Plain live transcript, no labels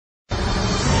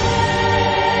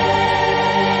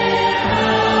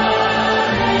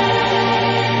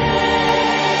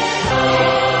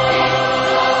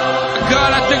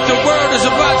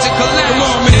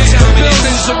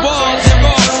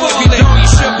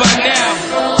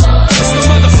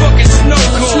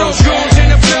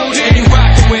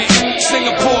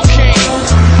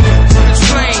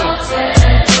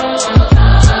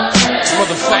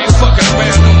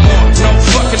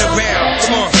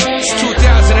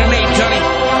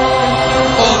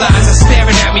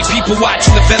at me, people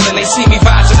watching the villain. They see me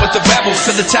rising with the rebels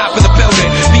to the top of the building.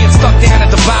 Being stuck down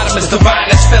at the bottom is divine,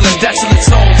 that's feeling. Desolate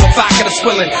souls, a vodka to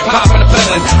swilling, popping a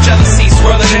pillin'. Jealousy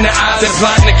swirling in the eyes, they're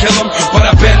plotting to kill them. But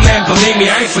I've been there, believe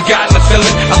me, I ain't forgotten the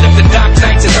feeling. I lived the dark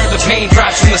nights and heard the pain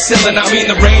drops from the ceiling. I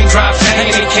mean the raindrops,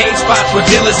 hanging in cane spots with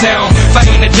dealers now.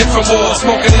 Fighting a different war,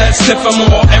 smoking less, sniffing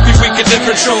more. Every week a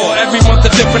different shore, every month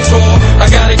a different tour.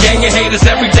 I got a gang of haters,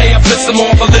 every day I piss them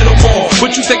off a little more.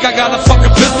 What you think I got a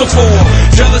fucking pistol for?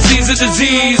 Jealousy's a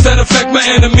disease that affect my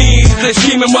enemies. They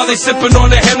scheming while they sipping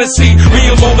on the Hennessy. Me,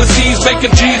 I'm overseas,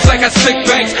 making G's like I stick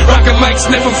banks. Rockin' mics,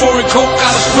 sniffing foreign coke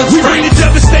out of split. We bring the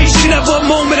devastation, never a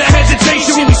moment of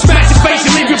hesitation. When we smash your face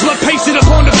and leave your blood pasted up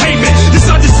on the pavement. This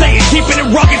understated, keeping it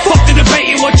rugged, fuck the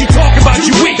debating. What you talk about,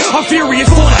 you weak, I'm furious,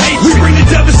 full of hate. We bring the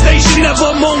devastation, never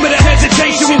a moment of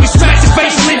hesitation. When we smash your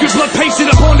face and leave your blood pasted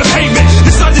up on the pavement.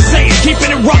 This understated,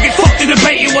 keeping it rugged, fuck the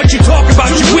debating. What you talk about,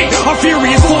 you weak, I'm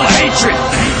furious, full of hatred.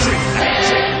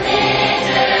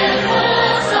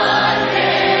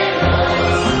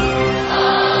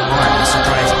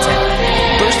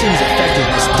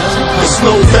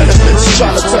 No benefits,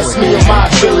 trying to test me and my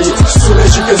affiliates. Soon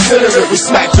as you consider it, we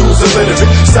smack dudes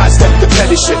illiterate. Sidestep the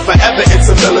petty shit, forever it's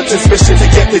a militant's mission to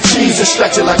get the cheese and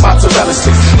stretch it like mozzarella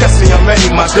sticks. Guess me, I'm ready,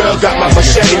 my girl got my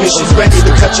machete and she's ready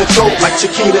to cut your throat like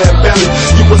Chiquita and Belly.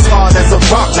 You was hard as a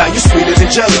rock, now you sweeter than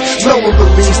jelly. No one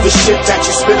believes the shit that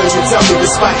you spit or you tell me.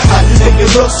 Despite how you think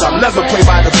it looks, I'll never play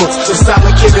by the books. The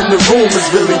silent kid in the room is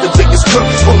really the biggest crook.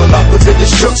 Pulling up the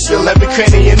biggest crooks, feel every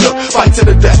cranny and nook. Fight to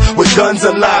the death with guns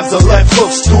and knives or left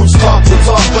hooks. Dudes talk the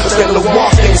talk, but then the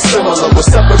walk ain't similar. We'll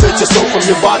separate your soul from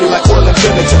your body like oil and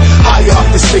vinegar. High off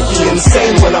the sticky,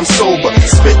 insane when I'm sober.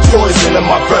 Spit poison in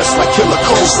my breast like killer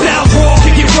cobra. Style raw,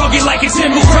 kick it rugged like it's in,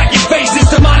 will crack your face. This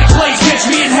demonic place, catch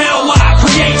me in hell while I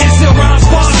create this. Still rhymes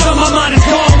bars, so my mind is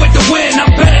gone with the wind.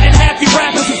 I'm better than half you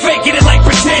rappers who faking it like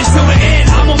pretend. Till the end,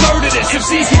 I'ma murder this.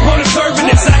 MCs keep on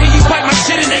observing this. I hear you bite my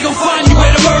shit and they gon' find you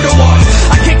where the murder was.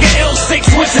 I kick an L6,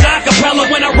 twisted acapella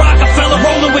when I rock a fella,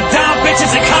 rolling with dime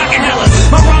bitches and cock and hellas.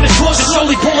 My rhyme is torture,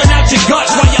 slowly pulling out your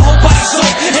guts while your whole body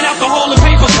soaked in alcohol and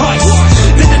paper cuts.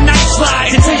 Then the night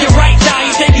slides until your right die.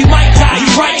 You think you might die, you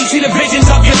right, you see the visions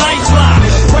of your life fly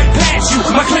right past you.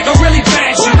 My click will really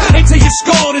bash you until your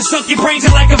skull and sunk your brains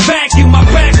in like a vacuum. My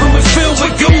back room is filled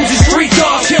with goons and street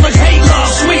dogs. Killers hate love,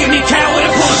 swinging me coward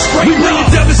and pull a straight. We bring the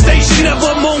devastation,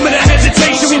 never a moment of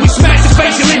hesitation. When we smash the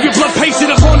face and leave your blood pasted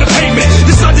up on the pavement.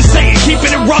 This understated,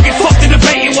 keeping it rugged, fuck the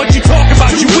debating. What you talk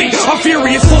about, you weak, I'm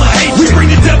furious, full of hate. We bring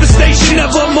the devastation,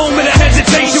 never a moment of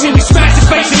hesitation. When we smash the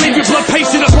face and leave your blood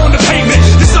pasted up on the pavement.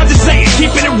 This understated,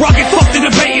 keeping it rugged, fuck the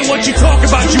debating. What you talk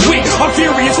about, you weak, I'm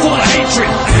furious, full of hatred.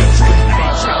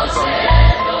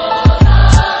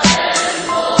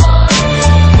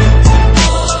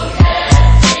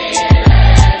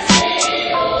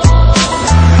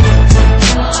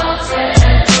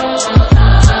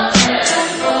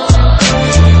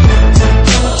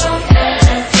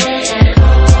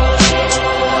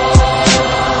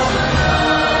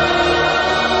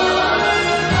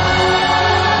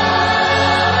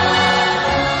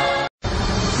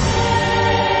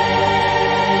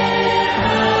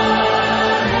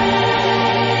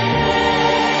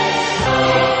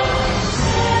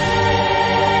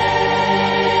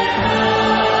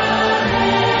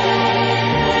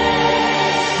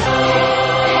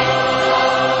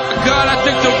 God, I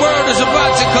think the world is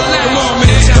about to collapse. Come on,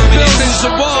 man. The buildings,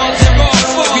 the walls, they're all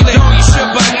falling. If you know you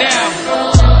should by now.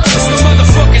 It's the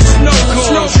motherfucking snow cones.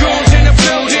 Snow cones in the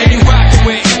building. And you rockin'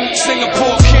 with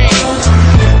Singapore King.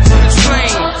 It's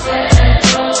plain.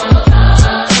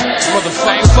 Motherfucker,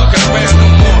 ain't fucking around no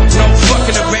more. No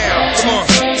fucking around. Come on.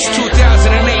 It's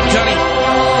 2008, Johnny.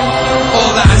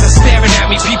 All eyes are staring at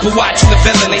me. People watching the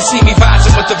villain. They see me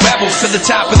rising with the rebels to the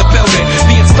top of the building.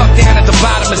 Being stuck down at the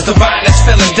bottom is divine, that's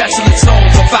feeling. Desolate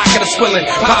souls, a vodka to swilling,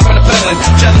 popping a pillin'.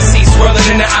 Jealousy swirling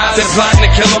in the eyes, they're plotting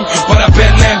to kill them. But I've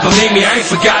been there, believe me, I ain't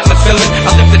forgotten the feeling.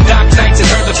 I lived the dark nights and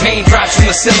heard the pain drops from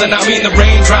the ceiling. I mean the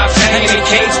raindrops, hanging in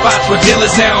cane spots with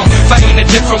dealers now. Fighting a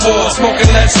different war, smoking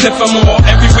less, sniffing more.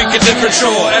 Every week a different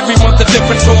shore, every month a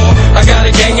different tour. I got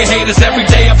a gang of haters, every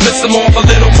day I piss them off a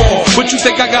little more. What you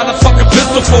think I got a fucking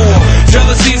pistol for?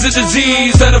 Jealousy's a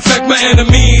disease that affect my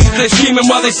enemies. They scheming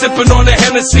while they sipping on the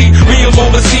Hennessy. Me, I'm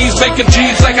overseas, making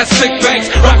G's like I stick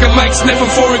banks. Rockin' mics,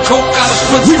 sniffing foreign coke out of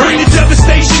split. We bring the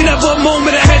devastation, never a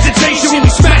moment of hesitation. When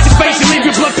we smash your face and leave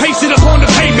your blood pasted up on the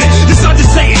pavement. This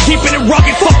understated, keeping it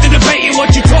rugged, fuck the debating.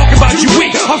 What you talk about, you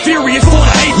weak, I'm furious, full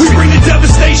of hate. We bring the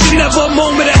devastation, never a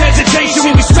moment of hesitation.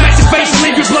 When we smash your face and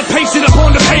leave your blood pasted up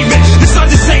on the pavement. This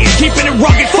understated, keeping it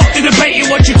rugged, fuck the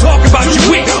debating. What you talk about, you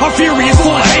weak, I'm furious,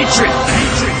 full of hatred.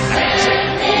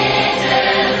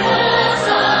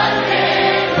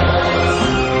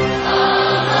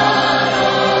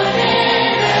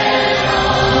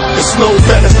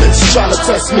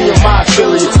 test me and my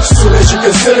affiliates. Soon as you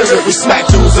consider it, we smack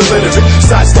dudes illiterate.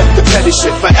 Sidestep the petty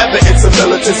shit, forever it's a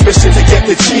militant's mission to get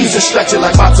the cheese and stretch it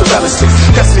like mozzarella sticks.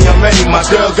 Test me, I'm ready, my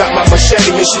girl got my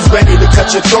machete and she's ready to cut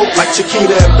your throat like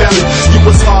Chiquita and Belly. You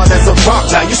was hard as a rock,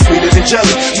 now you sweeter than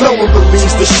jelly. No one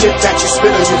believes the shit that you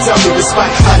spit or you tell me.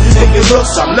 Despite how you think it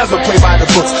looks, I'll never play by the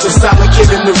books. The silent kid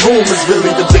in the room is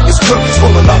really the biggest crook.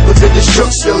 Pulling off the biggest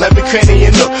jokes, fill every cranny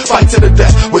and nook. Fight to the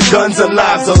death with guns and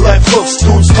knives or left hooks.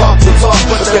 Dudes talk the talk,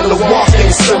 but then the walk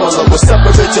ain't similar. We'll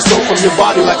separate your soul from your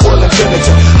body like oil and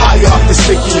vinegar. High off the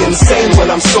sticky, insane when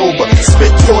I'm sober.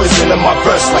 Spit poison in my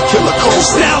verse like Killer Cobra.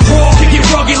 Style raw, kick it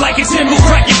rugged like a symbol.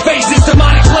 Crack your face, it's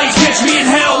demonic place. Catch me in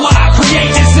hell while I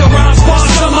create this. Still rhyme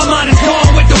spawns, so my mind is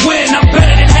gone with the wind. I'm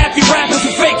better than half you rappers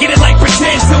who faking it like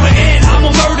pretend. Till the end, I'ma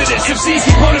murder this. MCs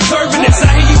keep on observing this. I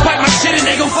hear you bite my shit and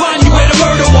they gon' find you where the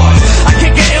murder was. I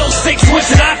kick an L6, switch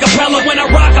it acapella. When I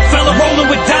rock a fella, rolling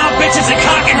with dime bitches and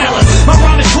cock and hellas. My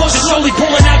rhyme is torture, slowly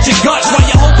pulling out your guts. While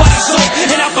your whole body soaked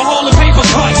in alcohol and paper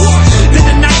cuts. Then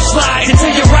the night slides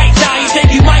until your right die. You think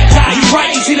you might die, you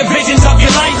right, you see the visions of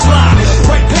your life fly.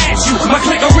 Right past you, my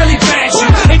click will really pass you.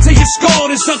 Until you're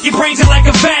scored and sunk your brains in like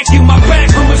a vacuum. My back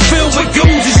room is filled with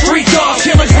goons and street dogs.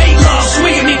 Killers hate love,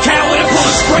 swinging me coward and pull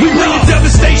a straight. We bring the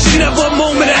devastation, never a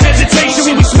moment of hesitation.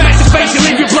 When we smash the face and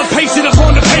leave your blood pasted up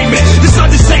on the pavement. This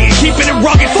understated, keeping it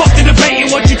rugged, fuck the debating.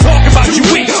 What you talk about, you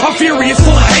weak, our fury is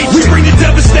full of hate. We bring the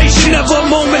devastation, never a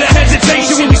moment of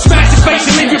hesitation. When we smash the face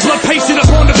and leave your blood pasted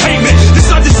up on the pavement. This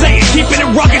understated, keeping it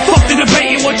rugged, fuck the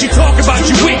debating. What you talk about,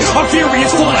 you weak, our fury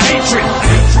is full of hatred.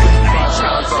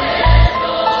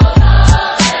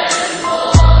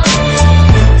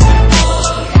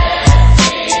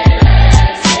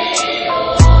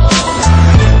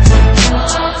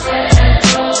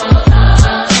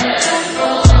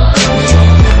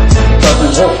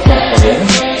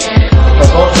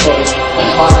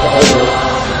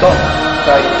 Dan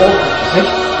krijg ik ook het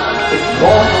gezicht, ik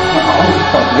loop naar de andere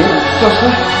kant weer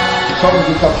tussen, zorg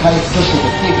ik dat hij tussen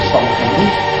de tegenstander kan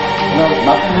doen. En dan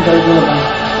maak ik dat willen,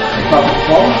 ik laat het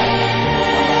vallen.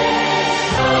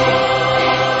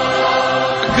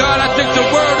 God, I think the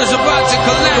world is about to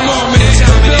collapse. Come on, man,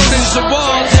 the buildings, the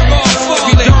walls, they're all falling.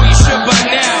 If you know you should by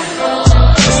now.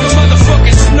 It's the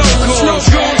motherfucking snow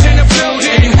cones in the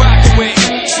building. And you rockin' with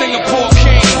Singapore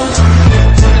King.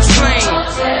 It's plain.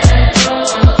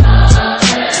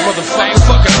 Motherfucker, ain't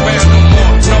fucking around no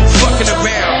more. No fucking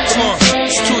around. Come on,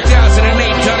 it's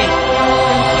 2008, Dunny.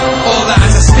 All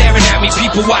eyes are staring at me.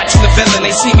 People watching the villain.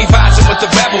 They see me rising with the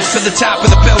rebels to the top of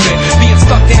the building. Being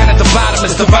stuck down at the bottom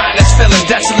is divine. That's feeling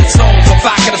desolate souls. The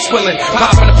vodka is swilling,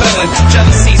 popping a pillin'.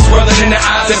 Jealousy swirling in their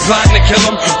eyes. They're plotting to kill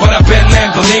them. But I've been there,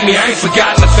 believe me, I ain't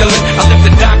forgotten the feeling. I lived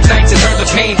the dark nights and heard the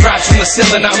pain drops from the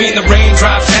ceiling. I mean the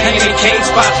raindrops hanging in cage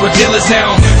spots where dealers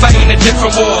now fighting a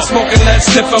different war. Smoking less,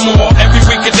 sniffing more. Every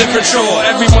week a different chore.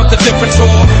 Every month a different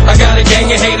tour. I got a gang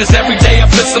of haters every day. I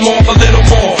piss them off a little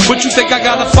more. What you think I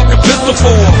got a fucking pistol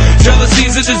for?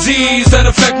 Jealousy's a disease that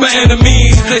affect my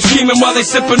enemies. They scheming while they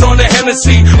sipping on the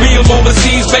Hennessy. Me, I'm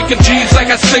overseas, making G's like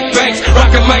I stick banks.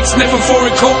 Rockin' mic, sniffing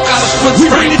foreign coke out of split We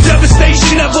bring the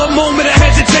devastation, never a moment of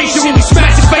hesitation. When we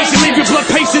smash the face and leave your blood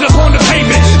pasted up on the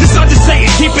pavement. This understated,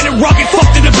 keeping it rugged, fuck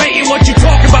the debating. What you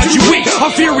talk about, you weak,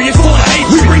 our fury is full of hate.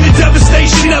 We bring the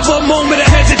devastation, never a moment of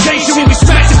hesitation. When we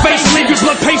smash the face and leave your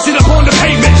blood pasted up on the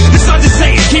pavement. This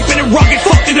understated, keeping it rugged,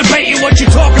 fuck the debating. What you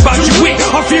talk about, you weak,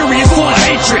 our fury is full of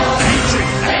hatred.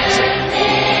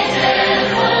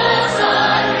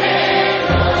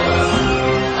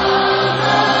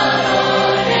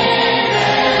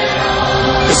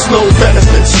 It's no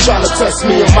benefits, trying to test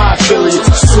me and my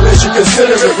affiliates. Soon as you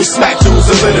consider it, we smack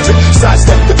dudes illiterate.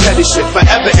 Sidestep the petty shit,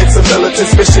 forever it's a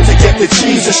militant's mission to get the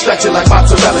cheese and stretch it like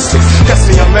mozzarella sticks. Test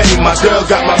me, I'm ready, my girl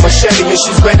got my machete and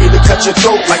she's ready to cut your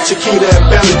throat like Chiquita and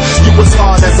Belly. You was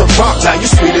hard as a rock, now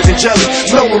you sweeter than jelly.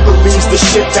 No one believes the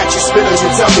shit that you spit or you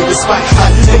tell me. Despite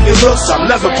how you think it looks, I'll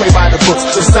never play by the books.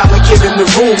 The silent kid in the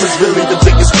room is really the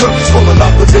biggest crook. Pulling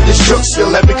off the biggest jokes,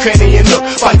 fill every cranny and nook.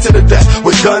 Fight to the death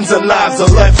with guns and knives or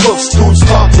left hooks. Dudes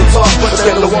talk the talk, but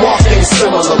then the walk ain't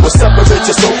similar. We'll separate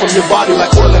your soul from your body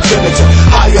like oil and vinegar.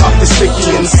 High off the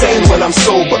sticky, insane when I'm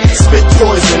sober. Spit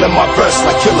poison in my verse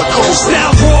like Killer Cobra.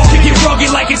 Style raw, kick it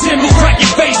rugged like a symbol. Crack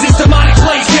your face, it's demonic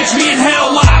place. Catch me in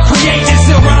hell while I create this.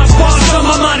 Still rhyme spawns, so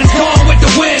my mind is gone with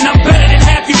the wind. I'm better than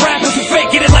half you rappers who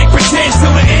faking it like pretend.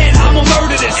 Till the end, I'ma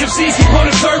murder this. MCs keep on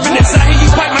observing this. I hear you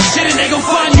bite my shit and they gon'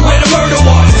 find you where the murder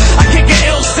was. I kick an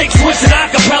L6, switch it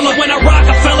acapella. When I rock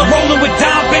a fella, rolling with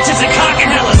dime bitches and cock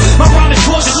and hellas. My rhyme is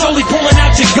torture, slowly pulling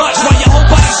out your guts. While your whole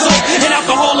body soaked in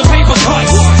alcohol and paper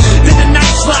cuts. Then the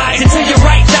night slides until your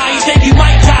right die. You think you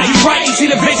might die, you right, you see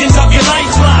the visions of your life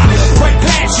fly. Right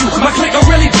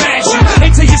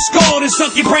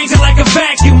your brains are like a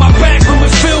vacuum. My back room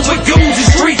is filled with goons and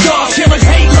street dogs. Killers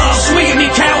hate love, swinging me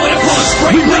coward and pull a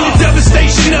straight. We bring the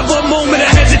devastation, never a moment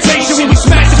of hesitation. When we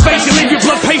smash the face, you leave your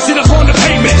blood pacing up on the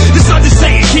pavement. This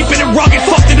understated, keeping it rugged,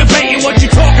 fuck the debating. What you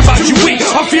talk about, you weak,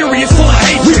 our fury is full of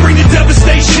hate. We bring the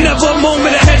devastation, never a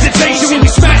moment of hesitation. When we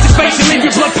smash the face, you leave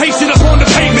your blood pacing up on the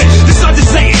pavement. This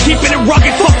understated, keeping it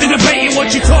rugged, fuck the debating.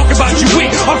 What you talk about, you weak,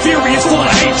 our fury is full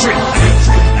of hatred.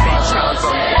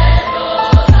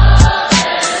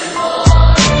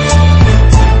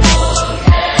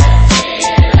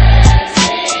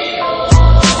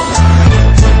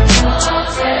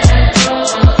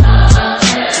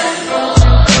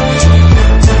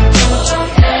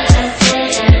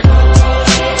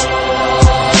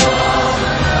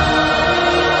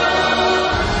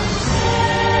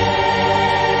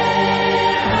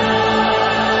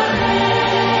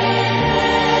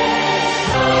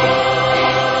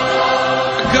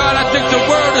 God, I think the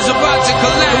world is about to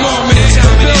collapse.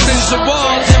 The buildings, the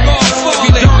walls, they're all full. If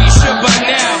you think we should by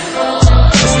now,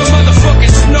 it's the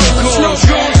motherfucking snow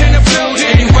cones in the building.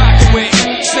 And you rockin' with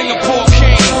Singapore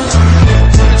King.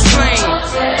 It's plain.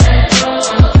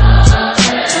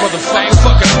 Motherfucker, ain't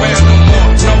fucking around no more.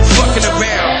 No fucking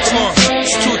around. Come on,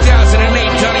 it's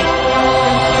 2008, Dunny.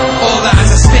 All eyes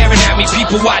are staring at me,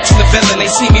 people watching the villain. They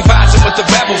see me rising with the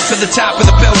rebels to the top of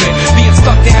the building. Being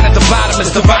stuck down at the bottom is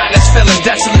divine, that's feeling.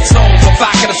 Desolate souls, a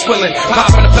vodka to swilling,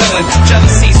 popping a pillin'.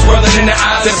 Jealousy swirling in the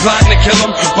eyes and plotting to kill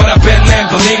them. But I've been there,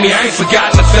 believe me, I ain't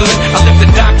forgotten the feeling. I lived the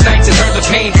dark nights and heard the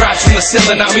pain drops from the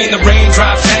ceiling. I mean the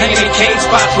raindrops hanging in cane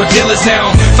spots where dealers now.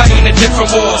 Fighting a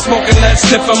different war, smoking less,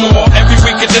 sniffing more. Every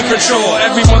week a different shore,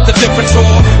 every month a different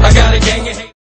tour. I got a gang of